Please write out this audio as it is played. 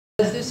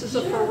This is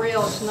a for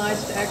real. It's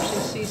nice to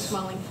actually see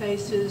smiling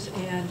faces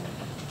and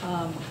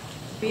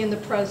be in the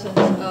presence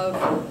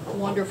of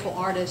wonderful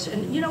artists.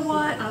 And you know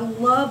what? I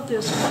love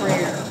this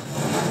prayer.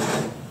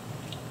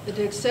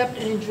 To accept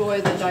and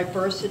enjoy the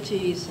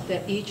diversities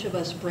that each of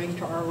us bring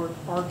to our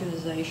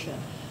organization.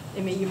 I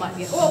mean, you might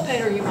be an oil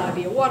painter, you might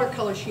be a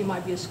watercolorist, you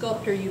might be a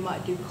sculptor, you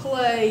might do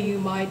clay, you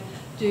might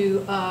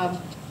do,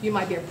 you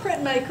might be a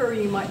printmaker,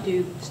 you might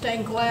do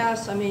stained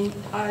glass. I mean,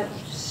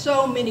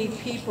 so many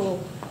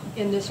people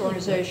in this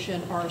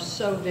organization are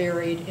so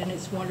varied, and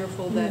it's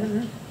wonderful that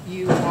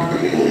you are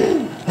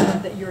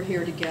that you're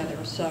here together.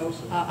 So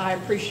I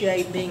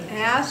appreciate being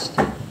asked.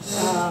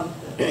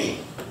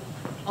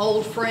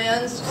 Old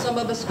friends, some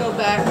of us go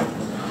back.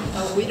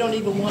 We don't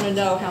even want to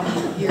know how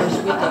many years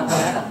we go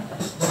back.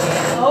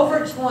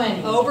 Over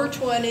 20. Over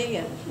 20,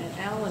 and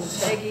Alan and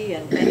Peggy,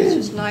 and it's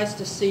just nice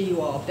to see you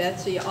all.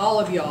 Betsy, all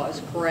of y'all is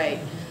great.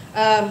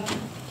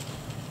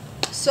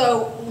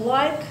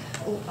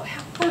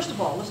 First of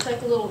all, let's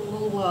take a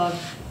little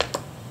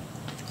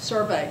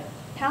survey.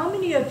 How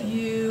many of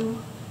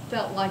you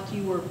felt like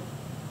you were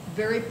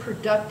very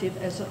productive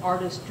as an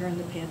artist during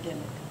the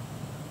pandemic?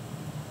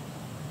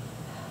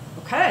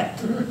 Okay.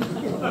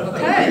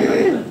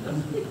 Okay.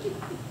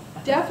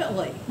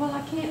 Definitely. Well,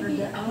 I can't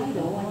be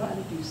idle. I got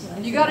to do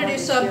something. You got to do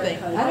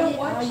something. I don't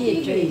watch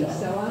TV,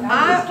 so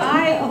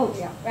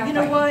I'm you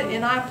know what?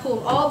 And I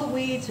pulled all the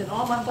weeds and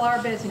all my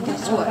flower beds, and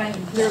guess what?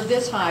 They're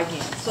this high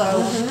again.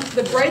 So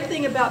the great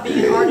thing about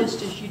being an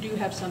artist is you do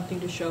have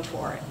something to show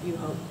for it. You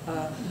hope.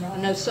 I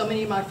know so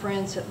many of my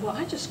friends said, "Well,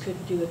 I just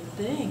couldn't do a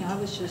thing. I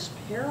was just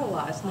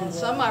paralyzed." And then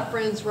some of my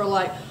friends were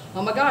like,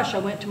 "Oh my gosh, I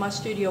went to my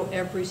studio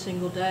every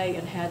single day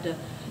and had to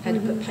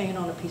put paint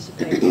on a piece of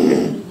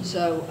paper."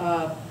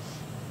 So.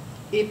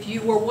 If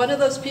you were one of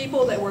those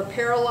people that were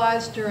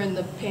paralyzed during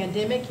the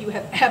pandemic, you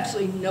have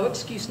absolutely no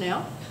excuse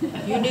now.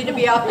 You need to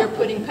be out there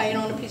putting paint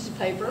on a piece of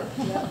paper.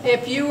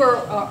 If you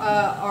are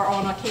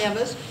on a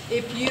canvas,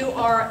 if you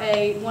are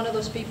one of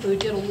those people who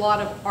did a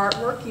lot of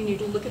artwork, you need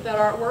to look at that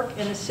artwork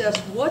and assess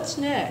what's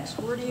next.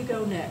 Where do you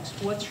go next?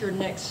 What's your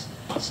next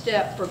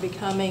step for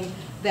becoming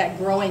that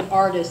growing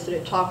artist that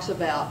it talks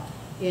about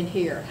in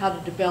here, how to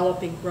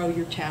develop and grow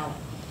your talent.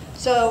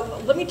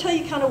 So let me tell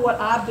you kind of what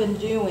I've been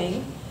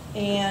doing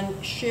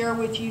and share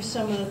with you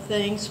some of the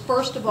things.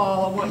 First of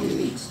all, I want you to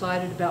be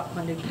excited about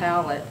my new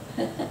palette.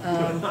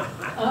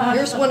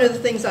 Here's one of the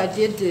things I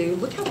did do.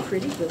 Look how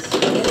pretty this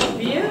is.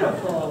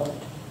 Beautiful.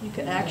 You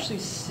can actually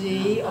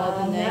see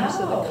all the names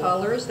of the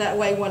colors. That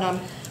way, when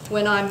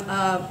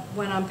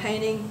I'm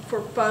painting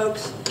for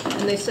folks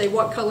and they say,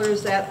 "What color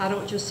is that?" I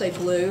don't just say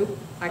blue.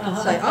 I can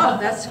say, "Oh,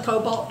 that's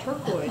cobalt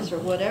turquoise," or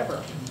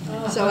whatever.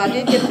 So I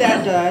did get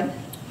that done.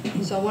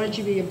 So I wanted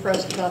you to be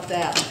impressed about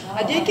that.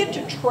 I did get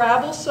to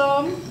travel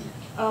some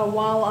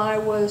while I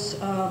was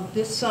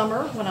this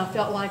summer, when I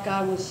felt like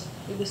it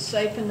was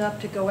safe enough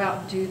to go out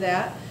and do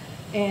that.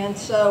 And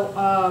so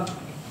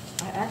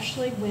I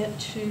actually went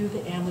to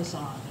the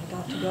Amazon. I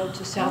got to go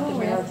to South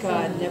America.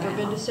 I'd never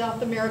been to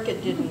South America,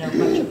 didn't know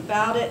much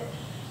about it,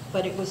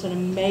 but it was an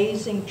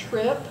amazing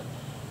trip.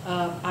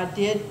 I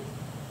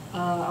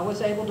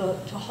was able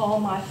to haul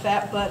my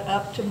fat butt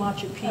up to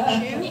Machu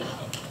Picchu,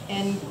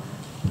 and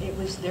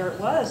there it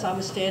was. I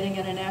was standing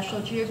in a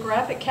National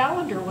Geographic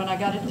calendar when I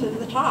got it to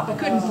the top. I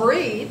couldn't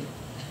breathe,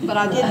 but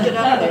I did get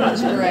up there. It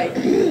was great.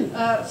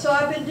 So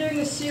I've been doing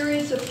a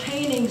series of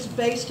paintings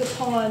based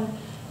upon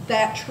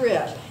that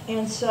trip.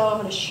 And so I'm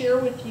going to share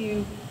with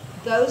you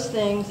those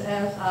things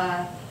as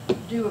I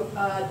do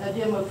a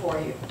demo for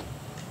you.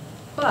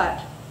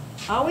 But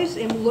I always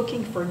am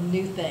looking for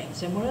new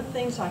things. And one of the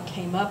things I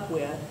came up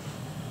with,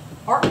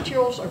 art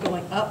materials are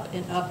going up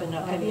and up and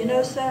up. Have you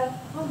noticed that?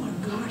 Oh my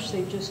gosh,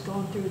 they've just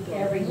gone through the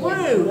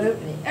roof.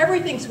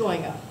 Everything's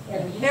going up.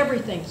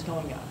 Everything's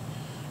going up.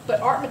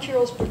 But art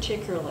materials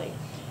particularly.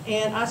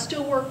 And I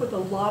still work with a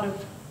lot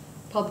of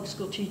public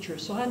school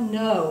teachers, so I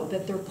know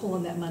that they're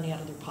pulling that money out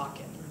of their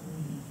pocket.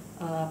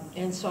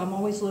 And so I'm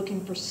always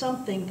looking for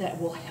something that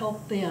will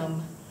help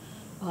them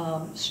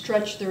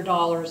stretch their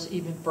dollars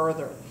even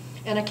further.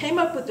 And I came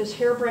up with this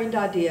harebrained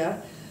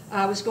idea.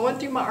 I was going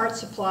through my art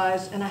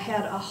supplies, and I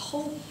had a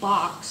whole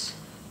box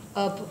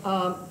of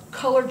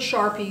colored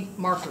Sharpie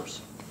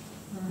markers,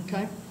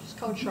 okay? Just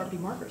colored Sharpie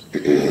markers.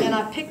 And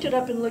I picked it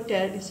up and looked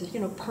at it, and it said,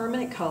 you know,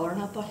 permanent color,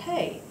 and I thought,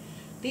 hey,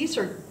 these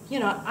are, you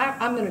know,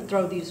 I'm going to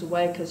throw these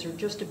away because they're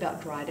just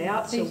about dried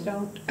out. Please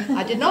don't.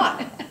 I did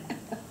not.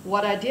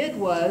 What I did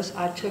was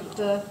I took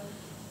the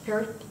pair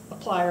of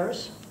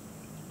pliers,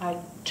 I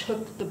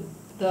took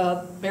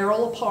the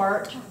barrel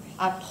apart,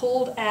 I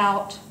pulled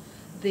out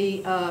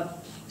the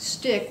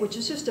stick, which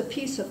is just a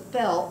piece of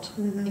felt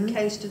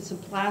encased in some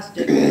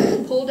plastic,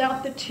 pulled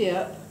out the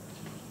tip,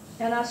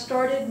 and I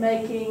started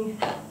making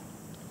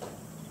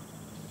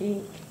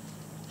ink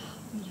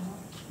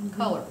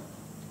color.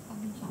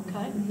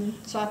 Okay?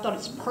 So I thought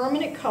it's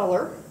permanent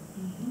color.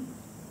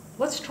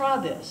 Let's try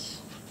this.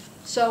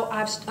 So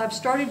I've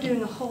started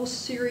doing a whole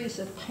series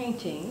of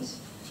paintings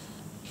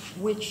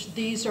which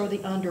these are the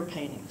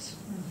underpaintings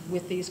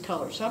with these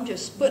colors. So I'm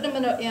just putting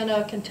them in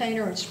a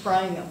container and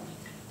spraying them.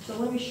 So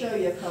let me show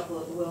you a couple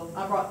of, well,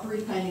 I brought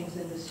 3 paintings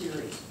in this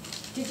series.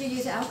 Did you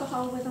use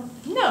alcohol with them?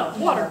 No,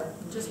 water.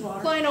 Just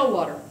water? Plain old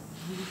water.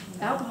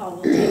 Alcohol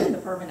will take the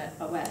permanent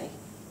away.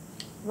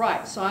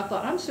 Right, so I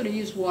thought I'm just going to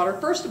use water.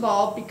 First of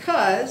all,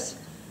 because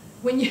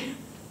when you,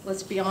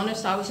 let's be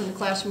honest, I was in the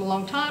classroom a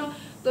long time,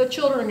 the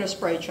children are going to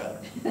spray each other.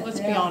 Let's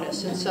be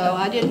honest. And so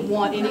I didn't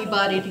want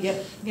anybody to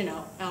get, you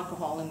know,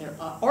 alcohol in their,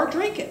 or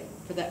drink it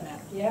for that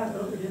matter. Yeah.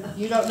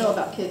 You don't know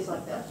about kids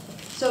like that.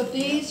 So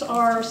these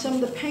are some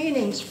of the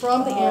paintings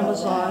from the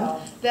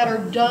Amazon that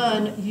are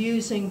done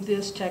using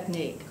this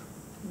technique.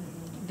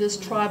 This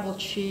tribal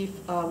chief,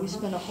 we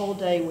spent a whole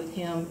day with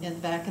him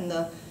back in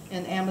the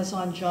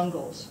Amazon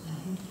jungles.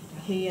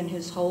 He and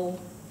his whole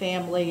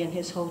family and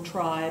his whole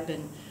tribe,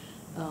 and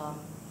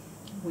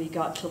we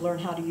got to learn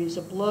how to use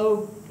a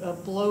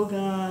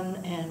blowgun,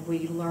 and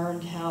we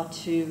learned how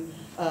to,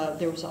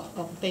 there was a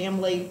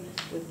family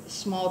with a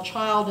small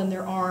child in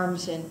their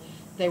arms, and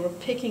they were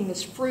picking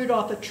this fruit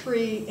off a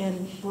tree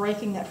and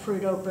breaking that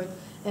fruit open,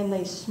 and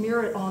they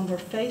smear it on their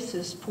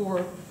faces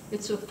for,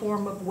 it's a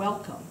form of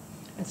welcome.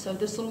 And so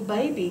this little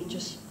baby,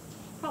 just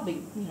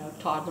probably, you know,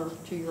 toddler,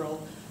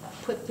 2-year-old,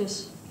 put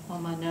this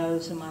on my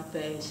nose and my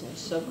face, and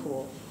it's so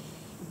cool.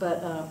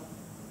 But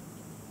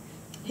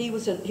he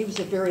was a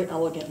very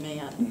elegant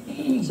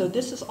man. So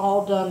this is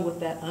all done with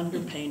that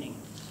underpainting.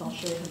 So I'll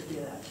show you how to do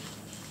that.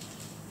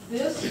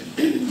 This,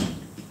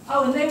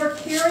 oh, and they were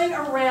carrying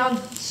around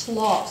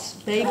sloths,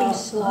 baby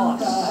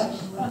sloths.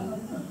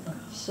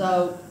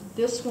 So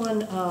this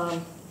one,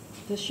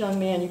 this young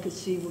man, you could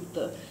see with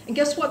the, and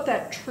guess what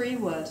that tree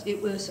was?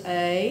 It was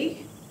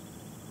a,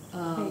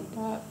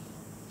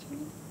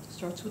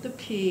 starts with a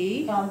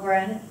P.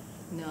 Pomegranate.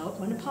 No, it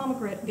wasn't a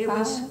pomegranate. It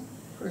was,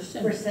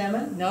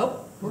 Persimmon.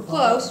 nope, we're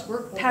close.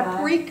 We're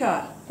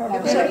paprika.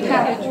 It was a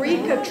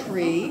paprika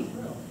tree.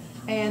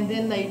 And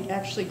then they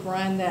actually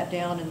grind that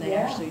down and they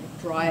actually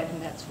dry it,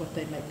 and that's what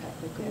they make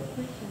paprika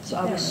with. So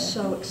I was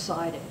so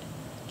excited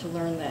to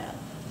learn that.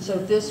 So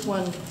this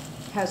one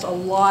has a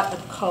lot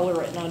of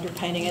color and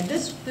underpainting. And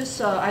this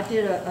I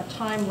did a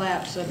time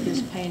lapse of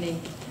this painting,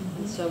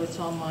 and so it's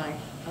on my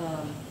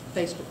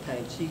Facebook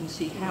page. So you can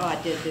see how I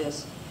did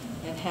this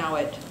and how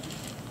it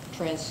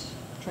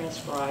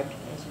transcribed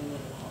as we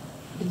went along.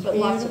 But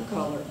lots of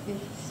color.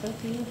 It's so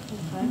beautiful.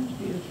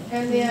 Okay.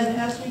 And then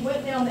as we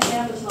went down the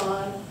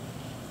Amazon,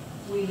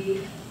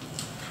 we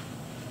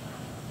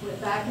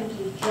went back into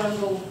the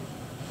jungle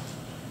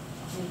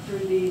and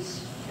through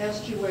these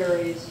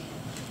estuaries,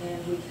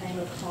 and we came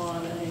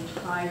upon an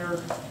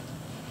entire,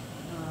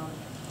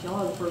 y'all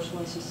are the first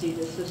ones to see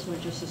this. This one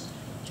just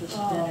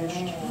finished.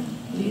 Man.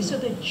 These are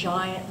the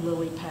giant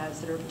lily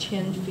pads that are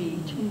 10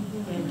 feet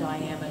in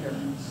diameter.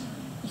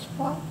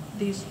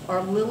 These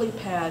are lily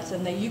pads,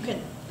 and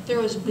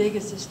they're as big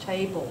as this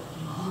table.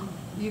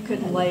 You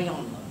could lay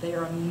on them. They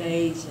are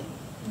amazing.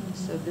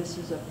 So this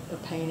is a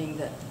painting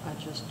that I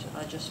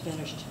just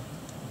finished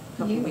a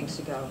couple of weeks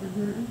ago.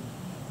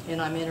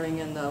 And I'm entering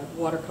in the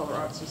Watercolor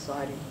Art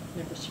Society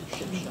membership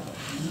show.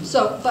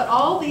 So, but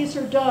all these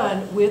are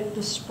done with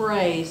the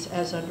sprays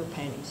as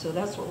underpainting. So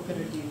that's what we're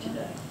going to do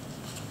today.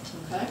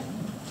 Okay.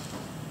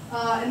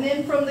 And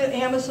then from the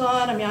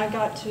Amazon, I mean, I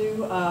got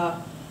to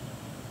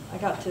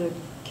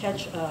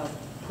catch a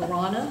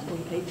piranha. We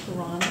ate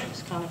piranha. It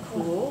was kind of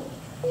cool.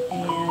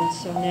 And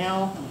so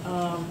now,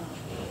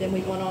 then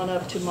we went on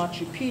up to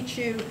Machu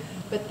Picchu.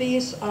 But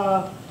these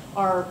are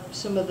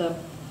some of the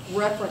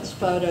reference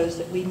photos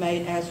that we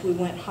made as we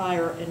went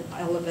higher in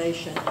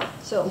elevation.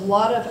 So a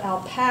lot of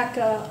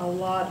alpaca, a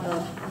lot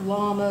of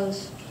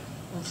llamas,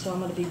 and so I'm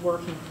going to be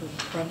working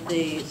from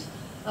these.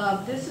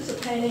 This is a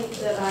painting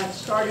that I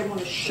started. I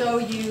want to show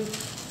you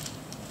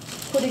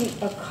putting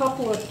a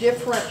couple of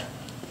different,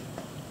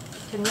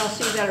 can y'all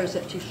see that, or is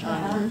that too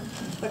shiny?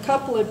 A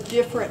couple of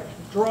different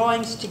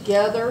drawings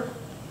together,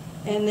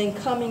 and then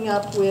coming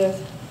up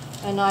with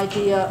an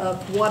idea of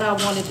what I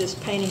wanted this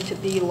painting to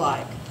be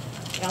like.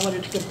 I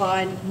wanted to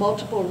combine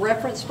multiple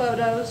reference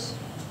photos.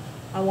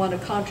 I want a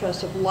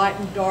contrast of light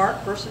and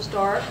dark versus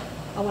dark.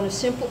 I want to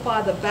simplify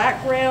the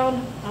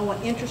background. I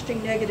want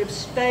interesting negative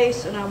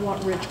space, and I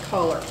want rich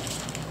color.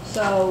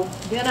 So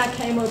then I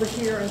came over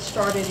here and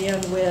started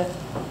in with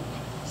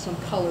some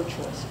color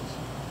choices.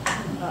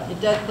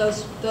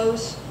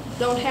 Those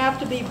don't have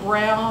to be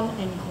brown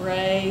and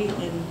gray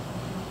and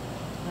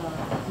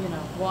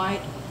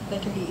white. They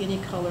can be any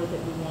color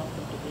that we want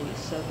them to be.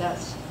 So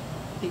that's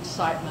the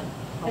excitement.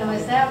 Now,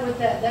 is that with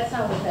that, that's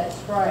not with that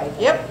spray?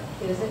 Yep.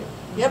 Is it?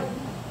 Yep.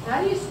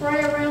 How do you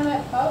spray around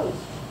that post?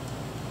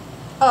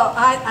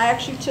 I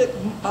actually took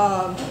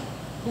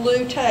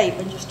blue tape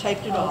and just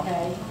taped it off.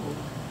 Okay.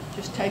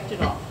 Just taped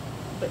it off.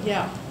 But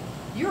yeah,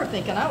 you were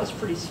thinking I was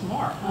pretty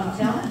smart. I'm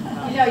telling you.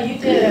 You know,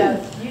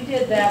 you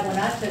did that when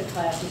I took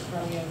classes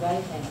from you in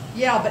Baytown.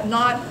 Yeah, but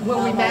not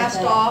when we Not like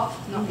masked that. off.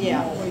 No,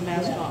 yeah, when we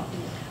masked off.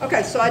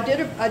 Okay, so I did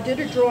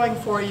a drawing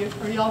for you.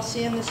 Are y'all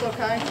seeing this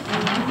okay?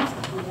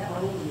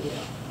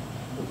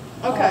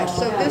 Okay,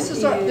 so this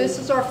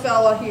is our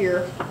fella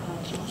here.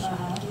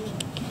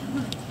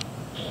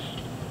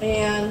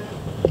 And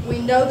we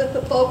know that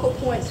the focal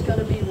point's going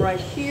to be right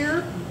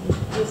here.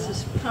 This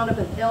is kind of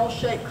an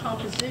L-shaped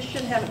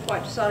composition. Haven't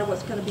quite decided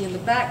what's going to be in the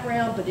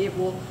background, but it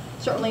will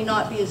certainly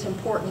not be as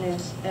important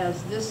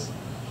as this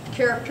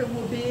character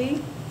will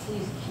be.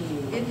 He's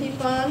cute. Isn't he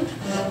fun?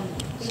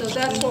 So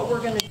that's what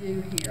we're going to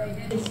do here.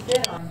 They didn't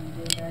spit on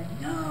you, did they?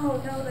 No,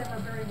 they were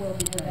very well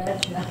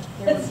behaved. That's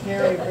They were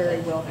very,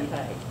 very well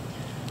behaved.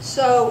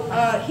 So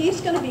he's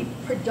going to be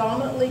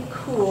predominantly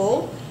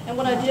cool. And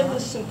what I did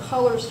was some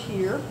colors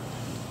here.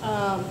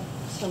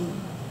 Some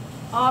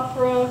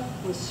opera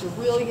with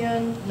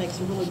cerulean, makes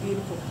a really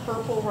beautiful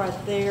purple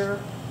right there.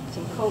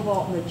 Some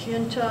cobalt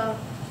magenta.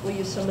 We'll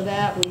use some of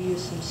that. We'll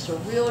use some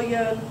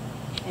cerulean.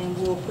 And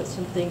we'll put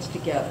some things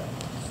together.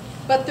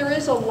 But there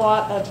is a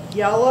lot of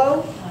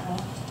yellow.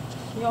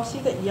 Can y'all see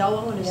that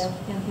yellow in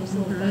his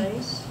little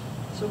face?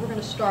 So we're going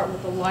to start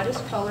with the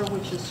lightest color,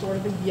 which is sort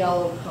of a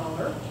yellow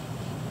color.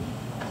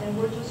 And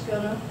we're just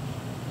going to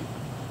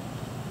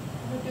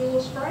do a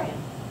little spraying.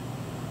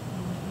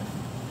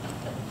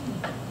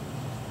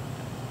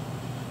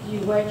 Do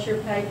you wet your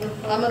paper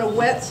first? I'm going to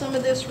wet some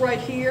of this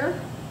right here.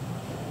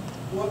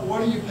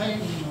 What are you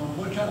painting on?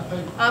 What kind of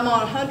paper? I'm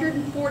on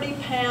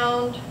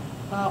 140-pound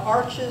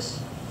Arches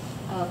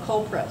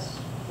cold press.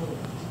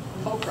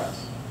 Cold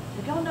press.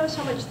 Did y'all notice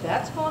how much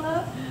that's gone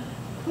up?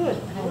 Good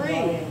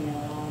grief.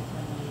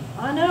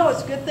 I know,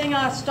 it's a good thing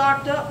I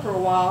stocked up for a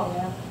while.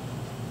 Yeah.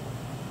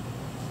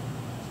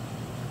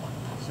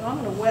 So I'm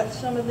going to wet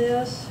some of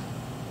this.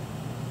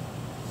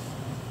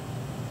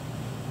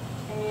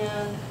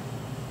 And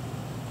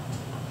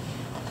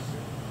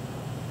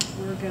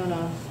we're going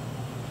to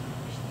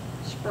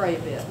spray a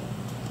bit.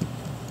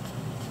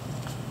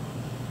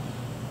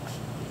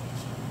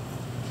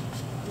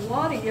 A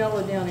lot of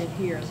yellow down in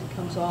here as it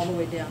comes all the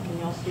way down. Can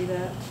y'all see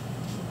that?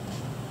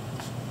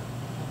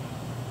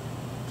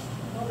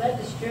 Well, that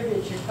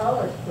distributes your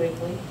colors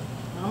quickly.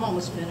 I'm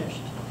almost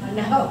finished. I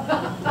know.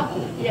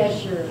 Yeah,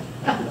 sure.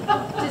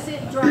 Does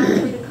it dry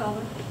through the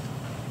color?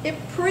 It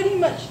pretty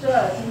much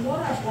does. And what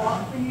I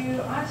brought for you,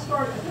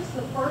 this is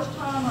the first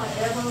time I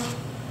ever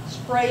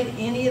sprayed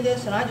any of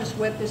this, and I just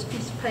wet this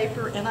piece of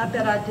paper, and I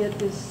bet I did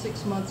this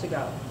 6 months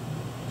ago.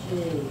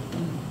 Gee.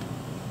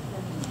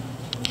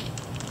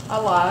 I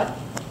lied.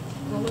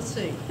 Well, let's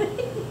see.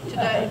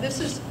 Today, this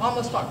is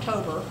almost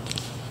October.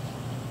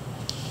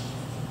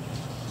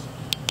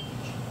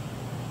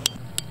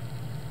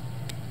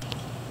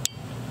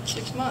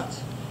 Six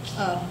months,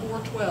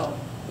 4/12.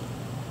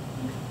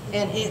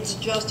 And it's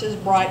just as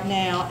bright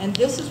now. And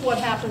this is what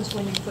happens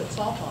when you put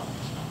salt on it.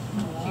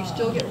 So you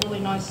still get really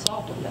nice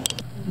salt with it.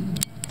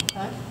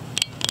 Okay?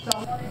 So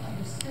I wanted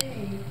you to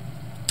see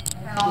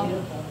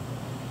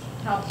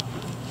how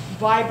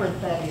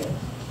vibrant that is.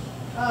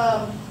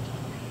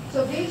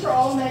 So these are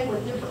all made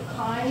with different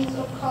kinds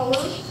of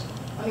colors.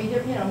 I mean,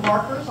 different,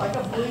 markers, like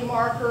a blue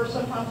marker.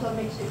 Sometimes I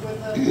mix it with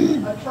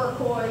a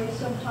turquoise.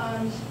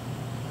 Sometimes,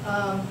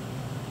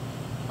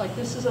 like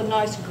this is a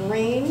nice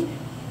green.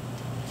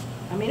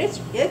 I mean, it's.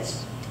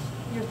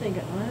 You're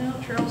thinking, well,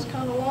 Cheryl's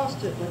kind of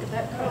lost it. Look at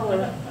that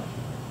color.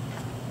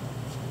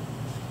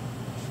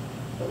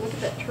 But look at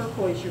that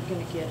turquoise you're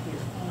going to get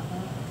here.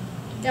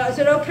 Now, is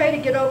it okay to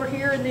get over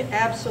here?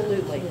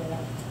 Absolutely. Yeah.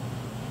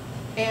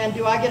 And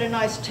do I get a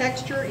nice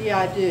texture? Yeah,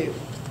 I do.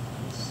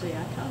 Let's see,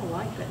 I kind of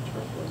like that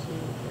turquoise a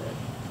little bit.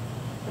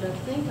 But I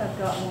think I've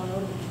got one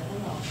over here.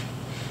 Hang on.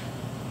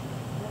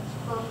 That's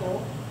purple.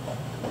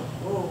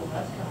 Whoa,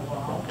 that's kind of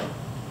wild.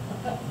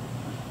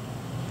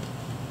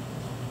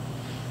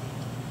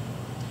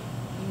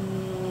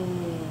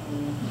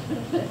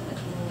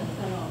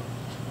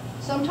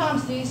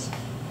 Sometimes these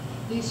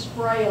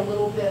spray a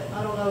little bit.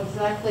 I don't know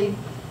exactly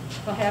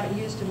if I haven't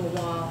used them in a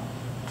while.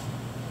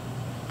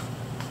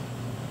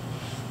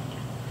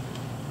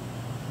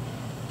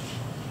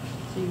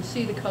 So you can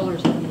see the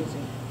colors I'm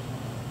using.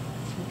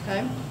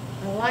 Okay,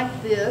 I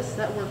like this.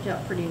 That worked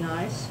out pretty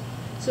nice.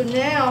 So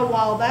now,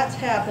 while that's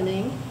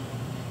happening,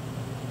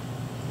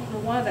 I don't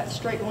know why that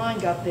straight line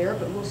got there,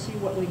 but we'll see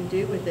what we can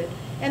do with it.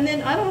 And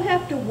then I don't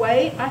have to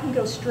wait. I can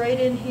go straight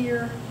in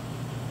here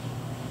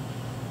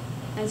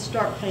and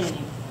start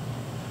painting.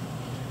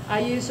 I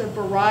use a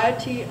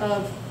variety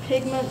of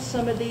pigments.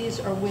 Some of these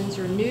are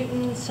Winsor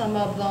Newton. Some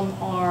of them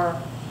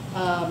are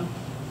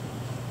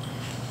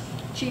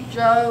Cheap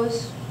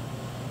Joe's.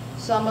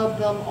 Some of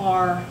them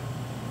are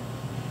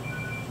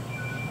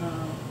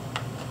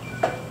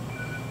I'm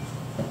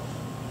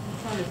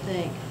trying to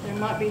think. There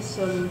might be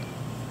some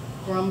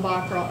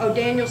Grumbacher. Oh,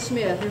 Daniel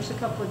Smith. There's a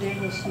couple of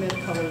Daniel Smith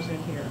colors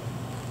in here.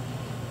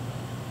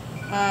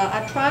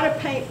 I try to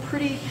paint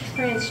pretty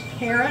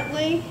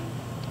transparently.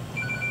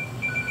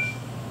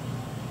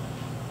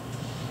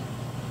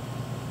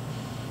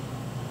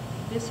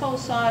 This whole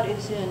side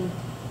is in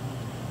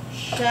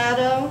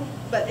shadow,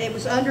 but it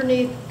was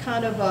underneath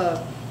kind of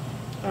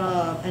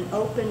an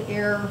open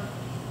air.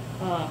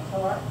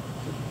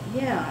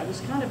 Yeah, it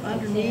was kind of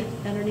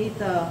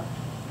underneath a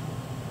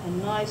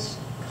nice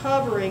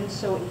covering,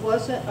 so it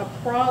wasn't a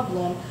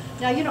problem.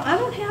 Now, you know, I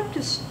don't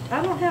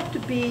have to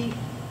be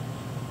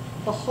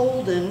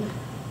beholden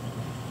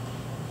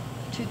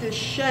to this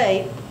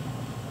shape.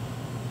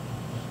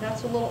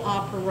 That's a little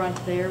opera right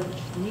there,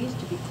 which needs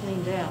to be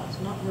cleaned out. It's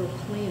not real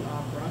clean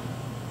opera.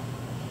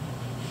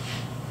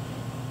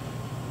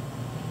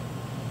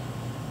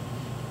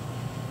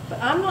 But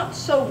I'm not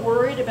so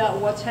worried about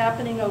what's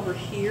happening over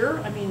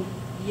here. I mean,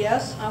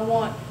 yes, I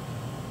want,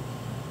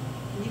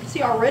 you can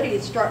see already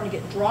it's starting to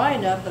get dry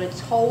enough that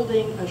it's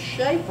holding a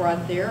shape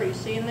right there. Are you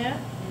seeing that?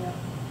 Yeah.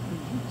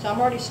 So I'm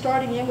already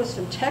starting in with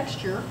some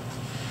texture.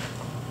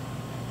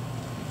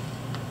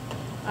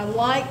 I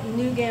like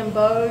New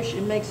Gamboge.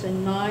 It makes a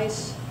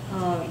nice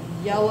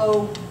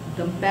yellow,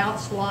 the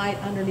bounce light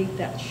underneath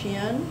that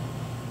chin.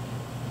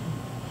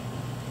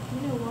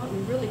 You know what? We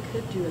really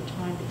could do a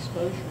timed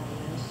exposure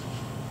on this.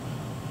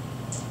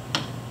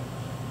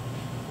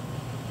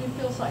 Who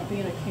feels like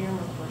being a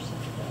camera person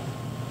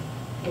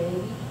today?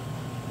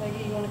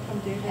 Maggie, you want to come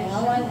do this?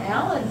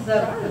 Alan's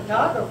the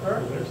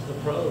photographer. There's the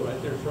pro right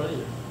there in front of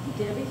you.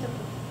 Debbie's a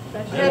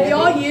professional. Have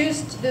y'all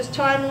used this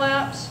time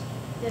lapse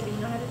Debbie,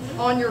 know how to do it?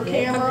 on your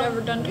camera? I've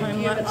never done If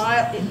time you have an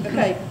lapse.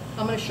 okay,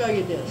 I'm going to show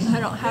you this. I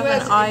don't have Who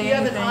has, an eye if you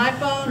have anything. an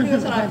iPhone, who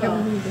has an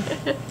iPhone?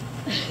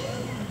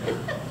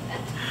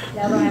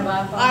 Y'all don't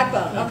have iPhone?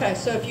 iPhone, okay,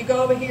 so if you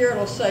go over here,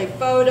 it'll say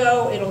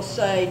photo, it'll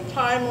say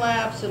time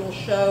lapse, it'll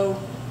show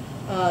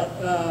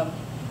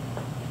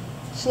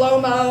slow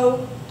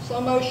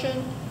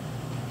motion,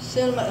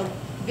 cinema,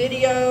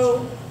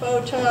 video,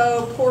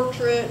 photo,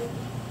 portrait,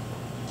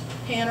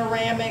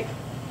 panoramic.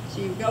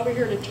 So you go over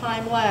here to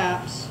time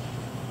lapse.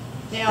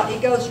 Now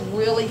it goes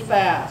really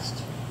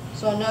fast.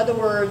 So in other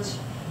words,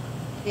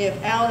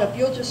 if Alan, if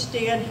you'll just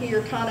stand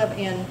here kind of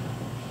and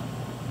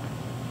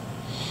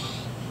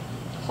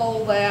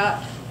hold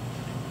that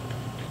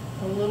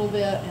a little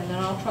bit, and then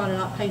I'll try to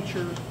not paint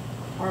your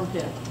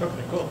armpit.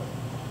 Okay, cool.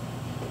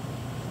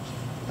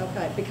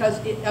 Okay, because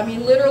I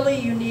mean, literally,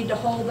 you need to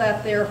hold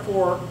that there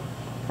for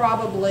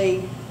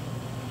probably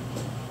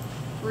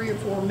 3 or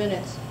 4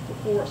 minutes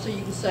before, so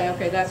you can say,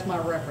 okay, that's my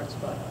reference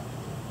photo.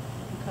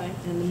 Okay.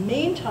 In the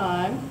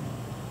meantime,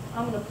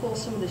 I'm going to pull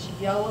some of this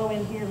yellow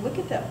in here. Look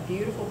at that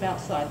beautiful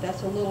bounce side.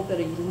 That's a little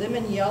bit of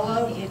lemon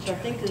yellow, which I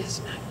think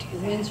is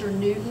Winsor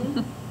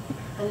Newton.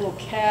 A little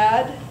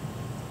cad.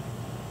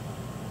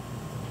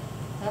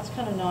 That's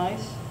kind of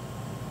nice.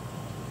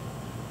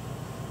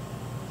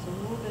 There's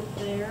a little bit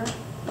there.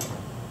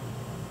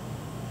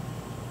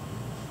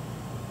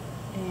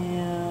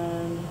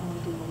 And I'll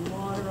do the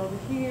water over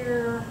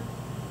here.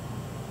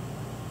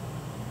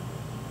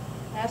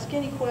 Ask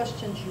any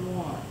questions you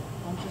want.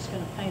 I'm just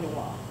going to paint a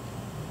while.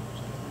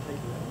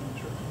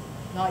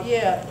 Not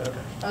yet. Okay.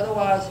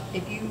 Otherwise,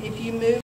 if you move